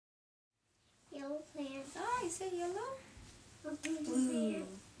Is it yellow? Blue.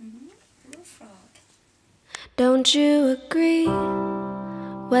 Blue frog. Don't you agree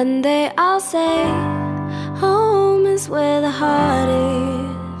when they all say home is where the heart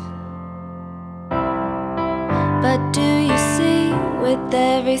is? But do you see, with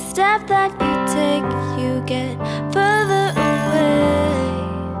every step that you take, you get further away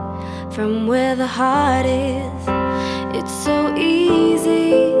from where the heart is? It's so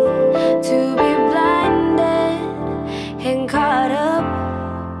easy to be blinded and caught up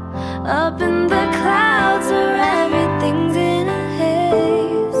in the clouds where everything's in a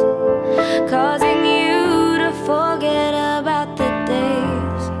haze, causing you to forget about the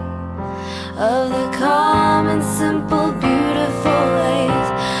days of the calm and simple, beautiful ways.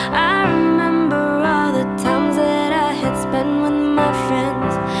 I remember all the times that I had spent with my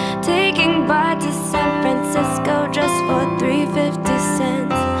friends, taking bite to San Francisco just for 3.50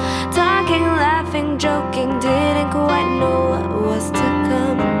 cents, talking, laughing, joking, didn't quite know what was to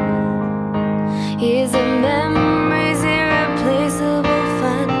come. Here's a memory's irreplaceable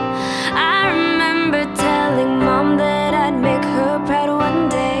fun. I remember telling Mom that I'd make her proud one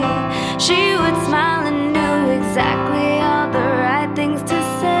day. She would smile and knew exactly all the right things to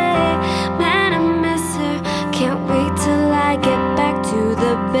say. Man, I miss her, can't wait till I get back to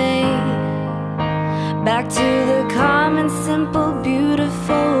the bay, back to the calm and simple,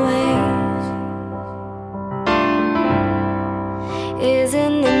 beautiful ways.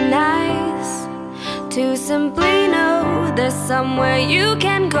 Isn't it nice to simply know there's somewhere you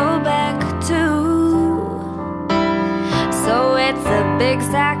can go back to? So it's a big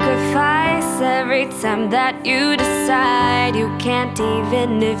sacrifice every time that you decide you can't,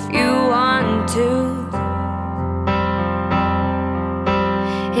 even if you want to.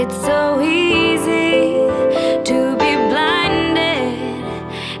 It's so easy to be blinded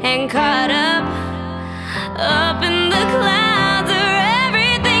and caught up in the clouds where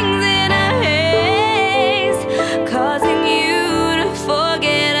everything's in a haze, causing you to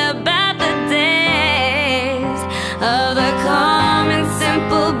forget about the days of the calm and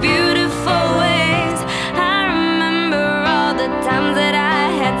simple, beautiful ways. I remember all the times that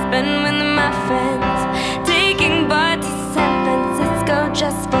I had spent with my friends, taking bite to San Francisco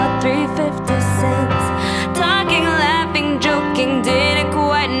just for 3.50 cents, talking, laughing, joking, didn't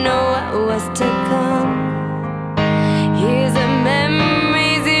quite know what was to